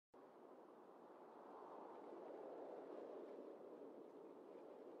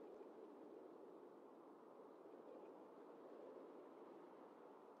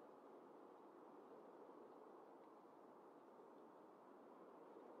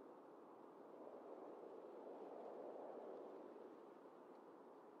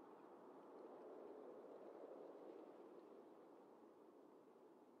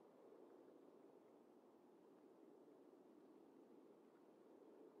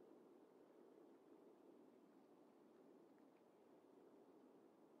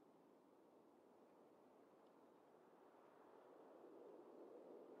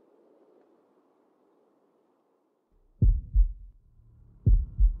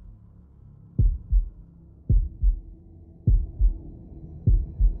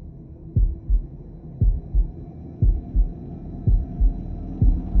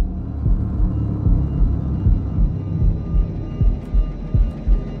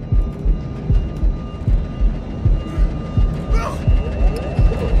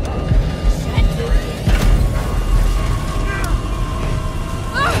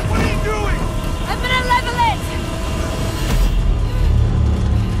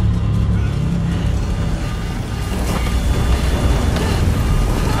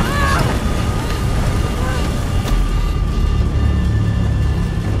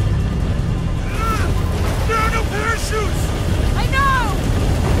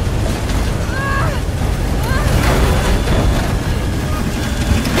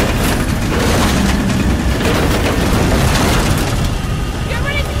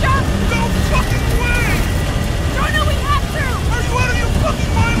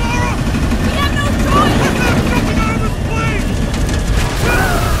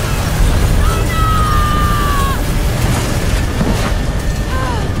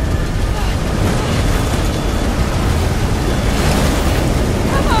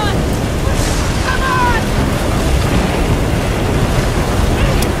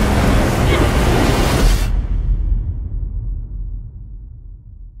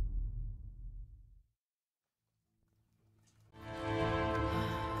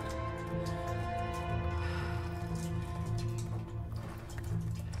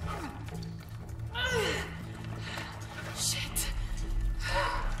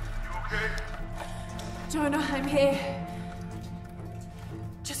Jonah, I'm here.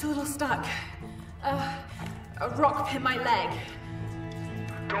 Just a little stuck. A rock hit my leg.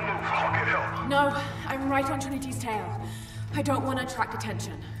 Don't move, I'll get help. No, I'm right on Trinity's tail. I don't want to attract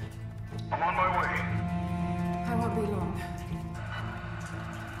attention. I'm on my way. I won't be long.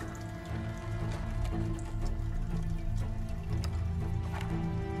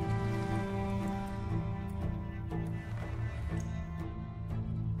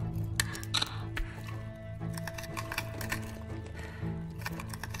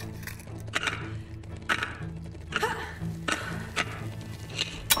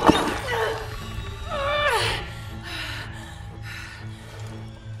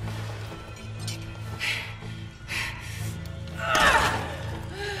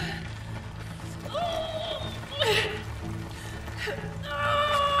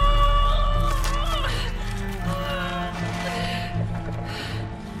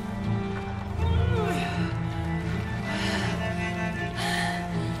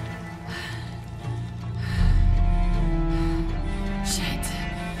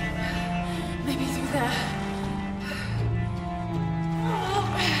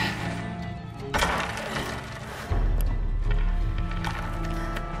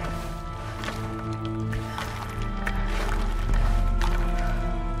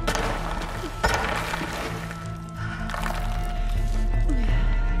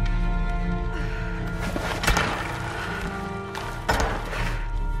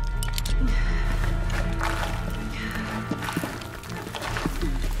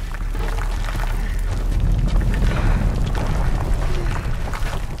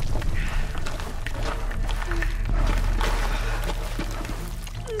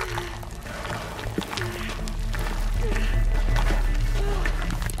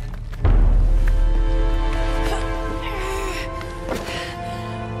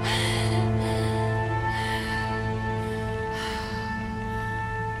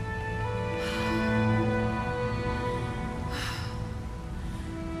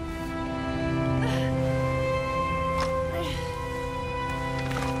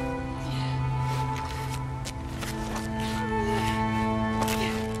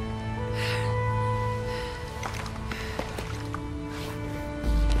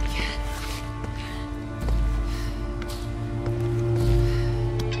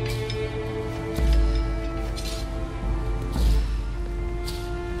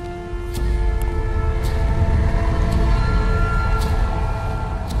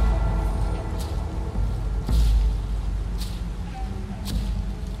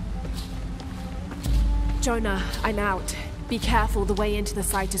 Jonah, I'm out. Be careful, the way into the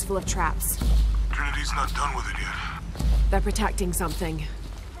site is full of traps. Trinity's not done with it yet. They're protecting something.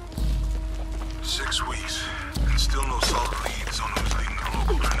 6 weeks, and still no solid leads on who's leading the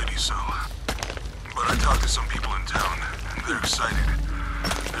local Trinity cell. But I talked to some people in town, and they're excited.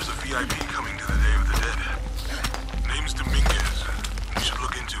 There's a VIP coming to the Day of the Dead. Name's Dominguez. We should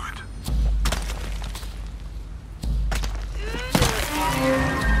look into it.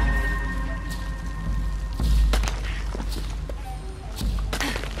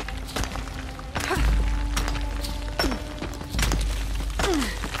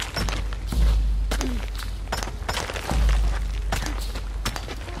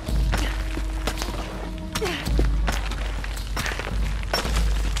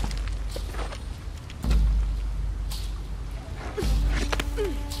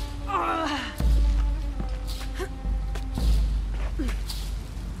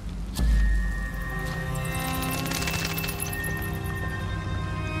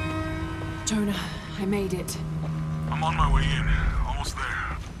 Jonah, I made it. I'm on my way in. Almost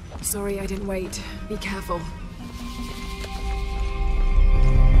there. Sorry I didn't wait. Be careful.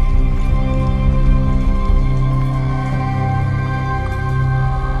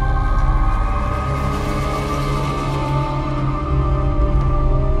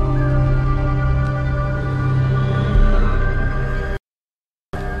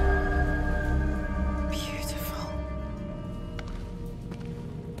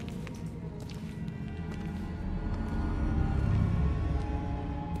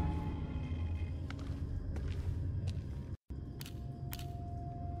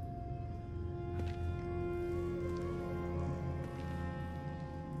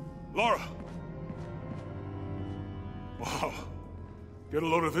 Laura! Wow. Get a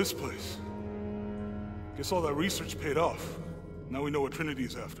load of this place. Guess all that research paid off. Now we know what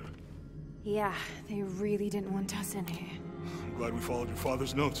Trinity's after. Yeah, they really didn't want us in here. I'm glad we followed your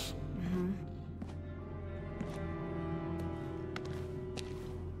father's notes. Mm-hmm.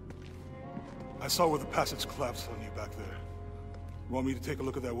 I saw where the passage collapsed on you back there. You want me to take a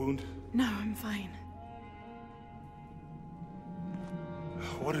look at that wound? No, I'm fine.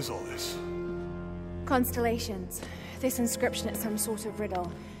 What is all this? Constellations. This inscription is some sort of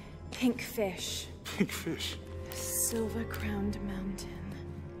riddle. Pink fish. Pink fish? Silver-crowned mountain.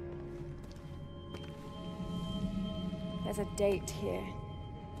 There's a date here.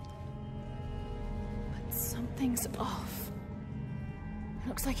 But something's off.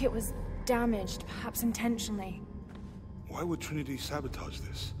 Looks like it was damaged, perhaps intentionally. Why would Trinity sabotage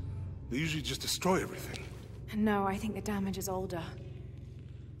this? They usually just destroy everything. No, I think the damage is older.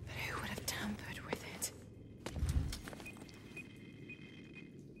 But who would have tampered with it?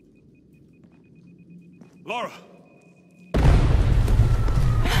 Laura!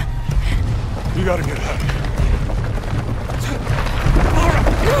 You gotta get out of here. Laura!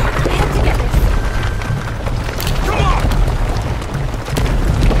 I have to get this. Come on!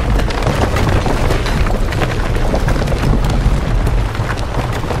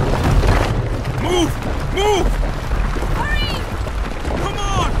 Move! Move! Hurry! Come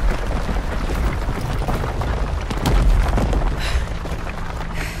on!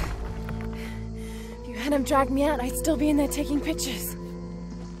 If you hadn't dragged me out, I'd still be in there taking pictures.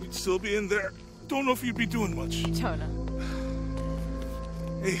 We'd still be in there. Don't know if you'd be doing much. Don't know.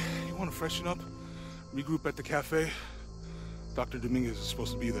 Hey, you want to freshen up? Regroup at the cafe? Dr. Dominguez is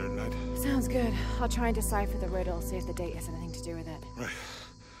supposed to be there tonight. Sounds good. I'll try and decipher the riddle, see if the date has anything to do with it. Right.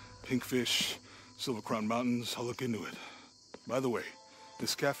 Pink fish, Silver Crown Mountains, I'll look into it. By the way,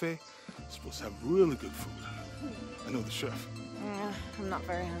 this cafe is supposed to have really good food. I know the chef. I'm not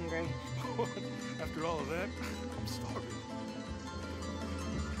very hungry. After all of that, I'm starving.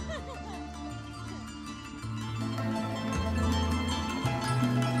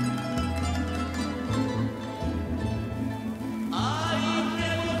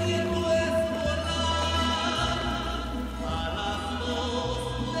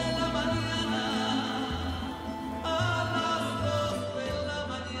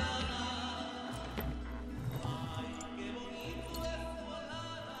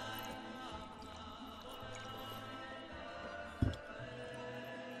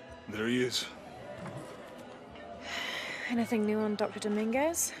 There he is. Anything new on Dr.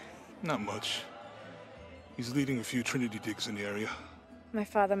 Dominguez? Not much. He's leading a few Trinity digs in the area. My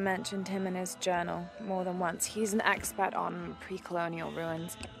father mentioned him in his journal more than once. He's an expert on pre-colonial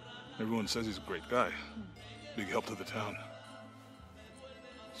ruins. Everyone says he's a great guy. Big help to the town.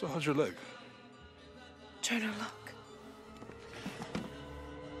 So how's your leg? Jonah, look.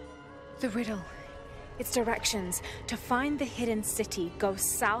 The riddle. Its directions. To find the hidden city, go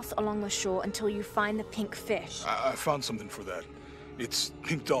south along the shore until you find the pink fish. I found something for that. It's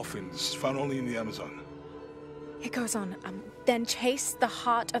pink dolphins, found only in the Amazon. It goes on. Then chase the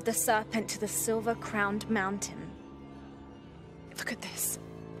heart of the serpent to the silver-crowned mountain. Look at this.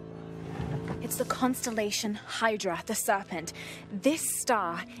 It's the constellation Hydra, the serpent. This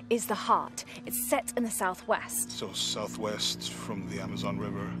star is the heart. It's set in the southwest. So southwest from the Amazon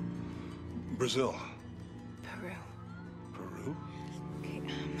River. Brazil. Peru. Peru? Okay,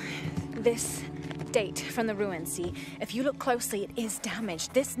 this date from the ruins, see? If you look closely, it is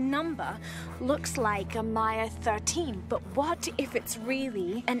damaged. This number looks like a Maya 13, but what if it's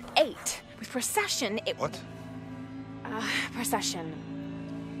really an 8? With precession, it... What? Precession.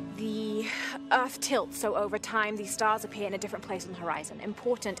 The Earth tilts, so over time, these stars appear in a different place on the horizon.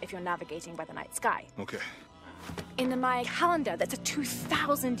 Important if you're navigating by the night sky. Okay. In the Maya calendar, that's a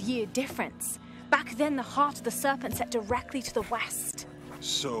 2,000-year difference. Back then, the heart of the serpent set directly to the west.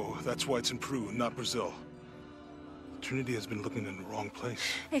 So that's why it's in Peru, not Brazil. Trinity has been looking in the wrong place.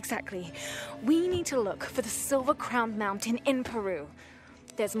 Exactly. We need to look for the silver-crowned mountain in Peru.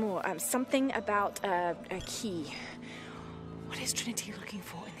 There's more. Something about a key. What is Trinity looking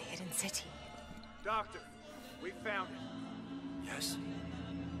for in the hidden city? Doctor, we found it. Yes?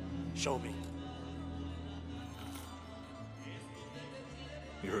 Show me.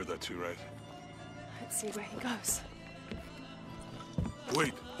 You heard that too, right? Let's see where he goes.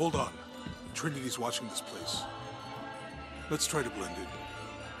 Wait, hold on. Trinity's watching this place. Let's try to blend in.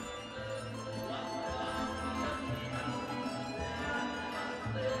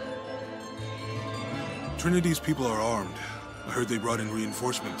 Trinity's people are armed. I heard they brought in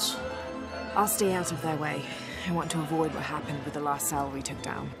reinforcements. I'll stay out of their way. I want to avoid what happened with the last cell we took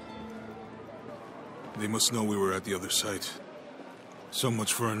down. They must know we were at the other site. So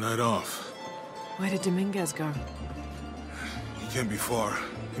much for a night off. Where did Dominguez go? He can't be far.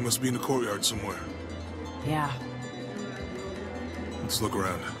 He must be in the courtyard somewhere. Yeah. Let's look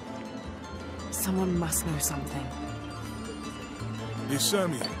around. Someone must know something. Hey,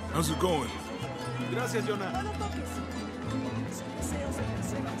 Sammy, how's it going? Gracias, Jonah.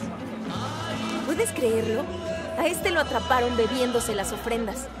 ¿Puedes creerlo? A este lo atraparon bebiéndose las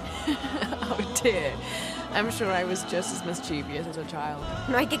ofrendas. Oh dear. I'm sure I was just as mischievous as a child.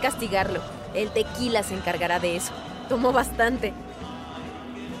 No hay que castigarlo. El tequila se encargará de eso. Tomó bastante.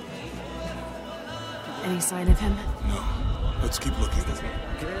 Any sign of him? No. Let's keep looking.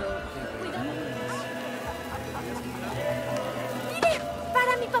 ¡Mire!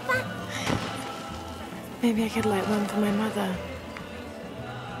 ¡Para mi papá! Maybe I could light one for my mother.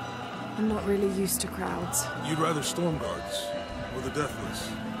 I'm not really used to crowds. You'd rather storm guards or the deathless?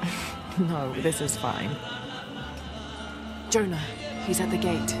 No, this is fine. Jonah, he's at the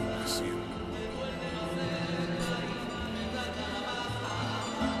gate. I see him.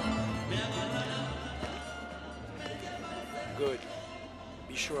 Good.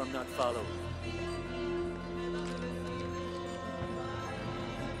 Be sure I'm not followed.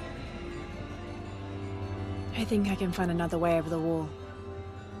 I think I can find another way over the wall.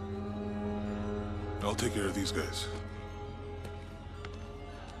 I'll take care of these guys.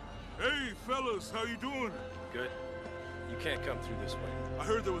 Hey, fellas, how you doing? Good. You can't come through this way. I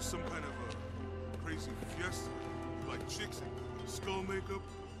heard there was some kind of a crazy fiesta, like chicks and skull makeup.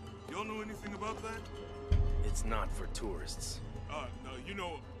 Y'all know anything about that? It's not for tourists. No, you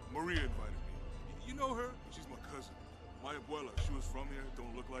know, Maria invited me. You know her? She's my cousin. My abuela, she was from here,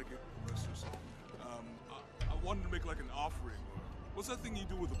 don't look like it, rest her soul. I wanted to make like an offering. What's that thing you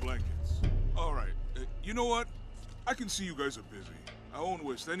do with the blankets? All right, you know what? I can see you guys are busy. I won't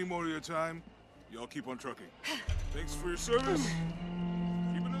waste any more of your time. Y'all keep on trucking. Thanks for your service.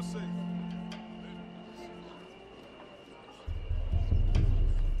 Keeping us safe.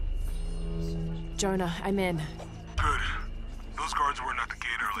 Jonah, I'm in. Good. Those guards weren't at the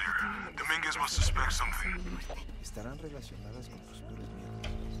gate earlier. Dominguez must suspect something.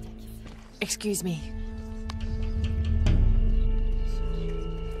 Excuse me.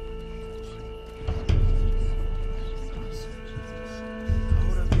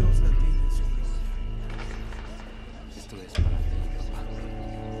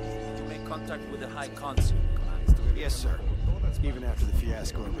 Make contact with the High Consul. Yes, sir. Even after the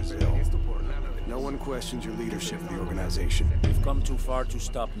fiasco in Brazil. No one questions your leadership of the organization. We've come too far to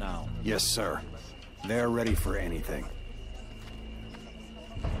stop now. Yes, sir. They're ready for anything.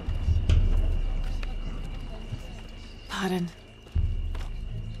 Pardon.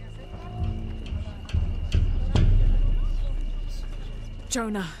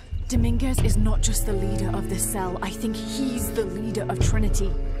 Jonah, Dominguez is not just the leader of this cell. I think he's the leader of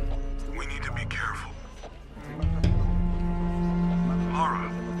Trinity. We need to be careful. Laura.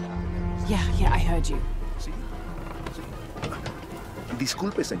 Yeah, I heard you.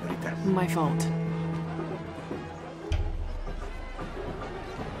 Disculpe, señorita. My fault.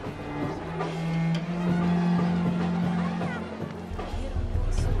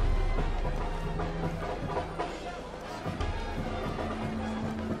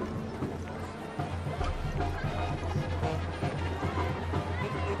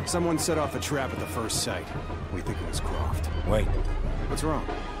 Someone set off a trap at the first site. We think it was Croft. Wait. What's wrong?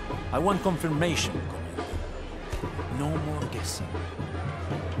 I want confirmation, Commander. No more guessing.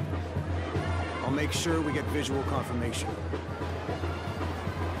 I'll make sure we get visual confirmation.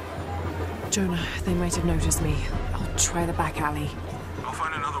 Jonah, they might have noticed me. I'll try the back alley. I'll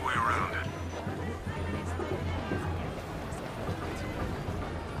find another way around.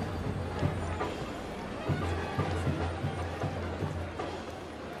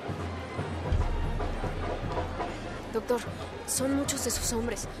 Doctor, son muchos de sus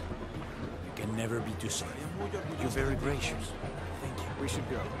hombres. You can never be too safe. You're very gracious. Thank you. We should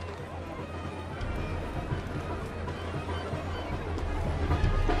go.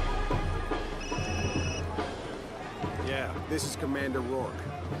 Yeah, this is Commander Rourke.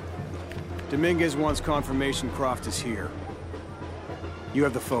 Dominguez wants confirmation Croft is here. You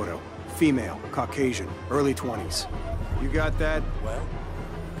have the photo. Female, Caucasian, early 20s. You got that? Well?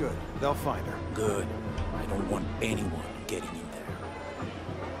 Good. They'll find her. Good. I don't want anyone getting in there.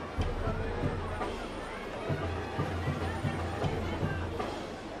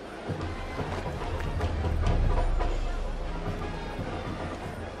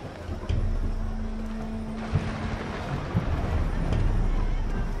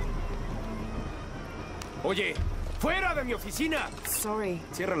 Oye, fuera de mi oficina. Sorry.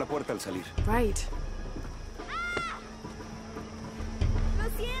 Cierra la puerta al salir. Right. ¡Lo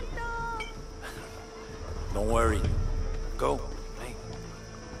siento! Don't worry. Go. Hey.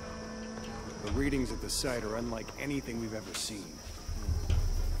 The readings at the site are unlike anything we've ever seen.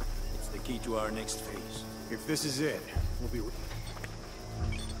 It's the key to our next phase. If this is it, we'll be...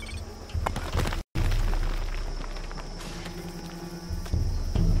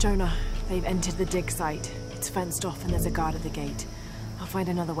 Jonah, they've entered the dig site. It's fenced off and there's a guard at the gate. I'll find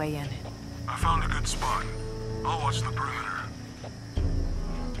another way in. I found a good spot. I'll watch the perimeter.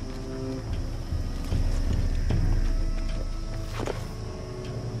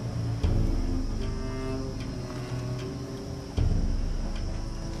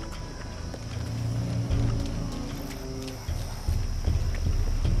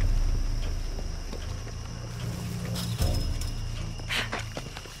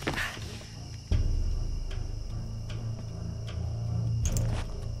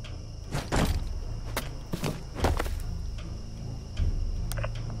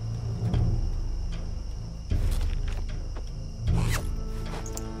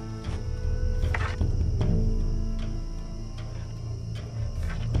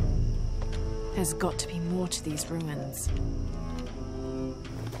 There's got to be more to these ruins.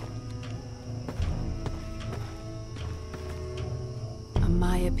 A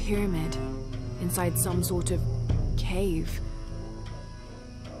Maya pyramid inside some sort of cave.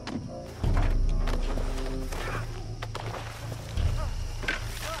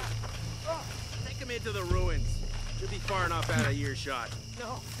 Take him into the ruins. Should be far enough out of earshot.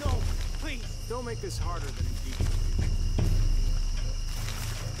 No, please. Don't make this harder than it needs to be.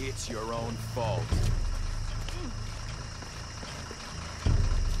 It's your own fault.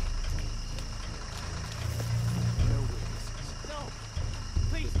 No witnesses. No!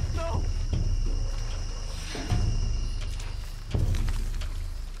 Please, no!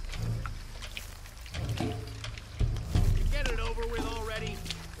 Get it over with already.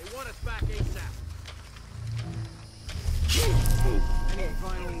 They want us back ASAP. Any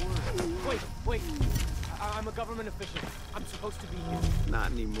final word? Wait. I'm a government official. I'm supposed to be here.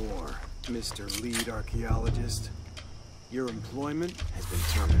 Not anymore, Mr. Lead Archaeologist. Your employment has been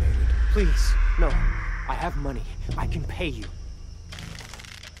terminated. Please, no. I have money. I can pay you.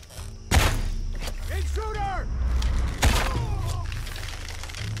 Intruder!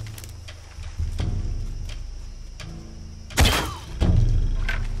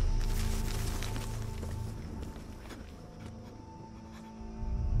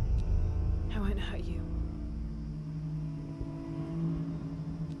 I won't hurt you.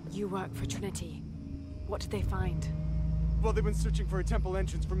 You work for Trinity. What did they find? Well, they've been searching for a temple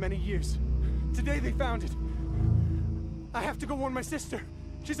entrance for many years. Today they found it. I have to go warn my sister.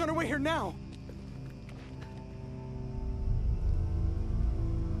 She's on her way here now.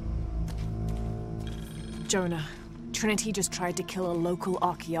 Jonah, Trinity just tried to kill a local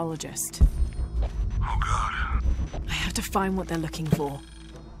archaeologist. Oh, God. I have to find what they're looking for.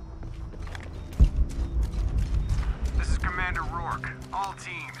 This is Commander Rourke. All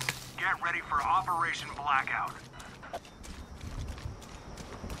teams, get ready for Operation Blackout.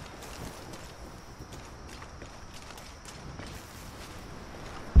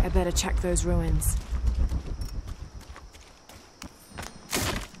 I better check those ruins.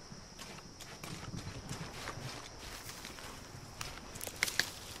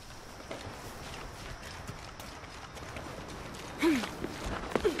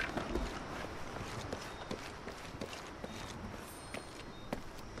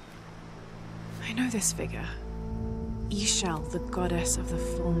 I know this figure. Ishel, the goddess of the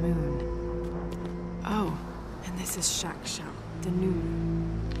full moon. Oh, and this is Shakshal, the new.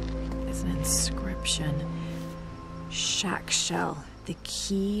 There's an inscription. Shakshal, the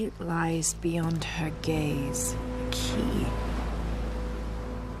key lies beyond her gaze. The key.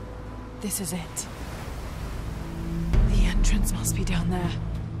 This is it. The entrance must be down there.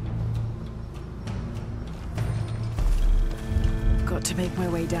 Got to make my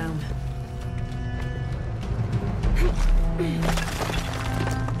way down.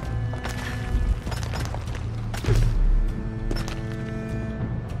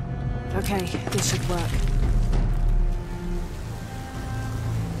 Okay, this should work.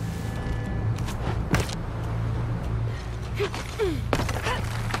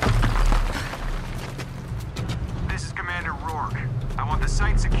 This is Commander Rourke. I want the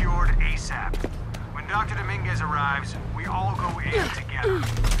site secured ASAP. When Dr. Dominguez arrives, we all go in together.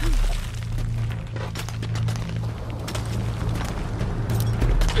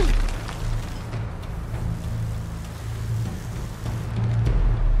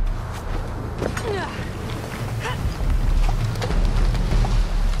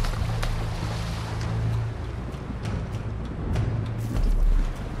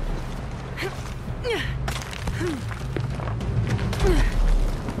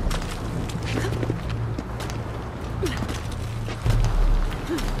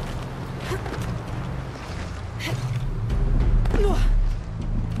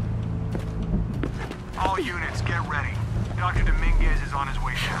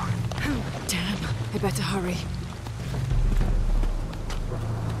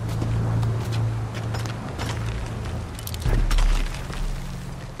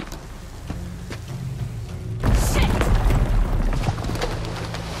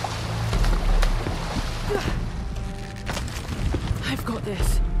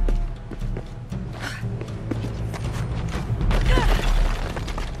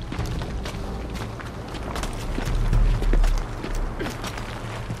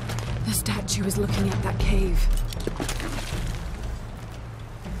 was looking at that cave.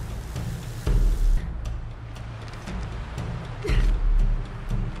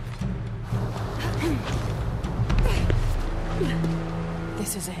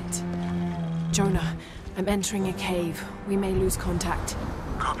 This is it. Jonah, I'm entering a cave. We may lose contact.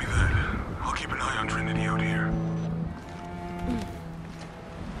 Copy that. I'll keep an eye on Trinity out here.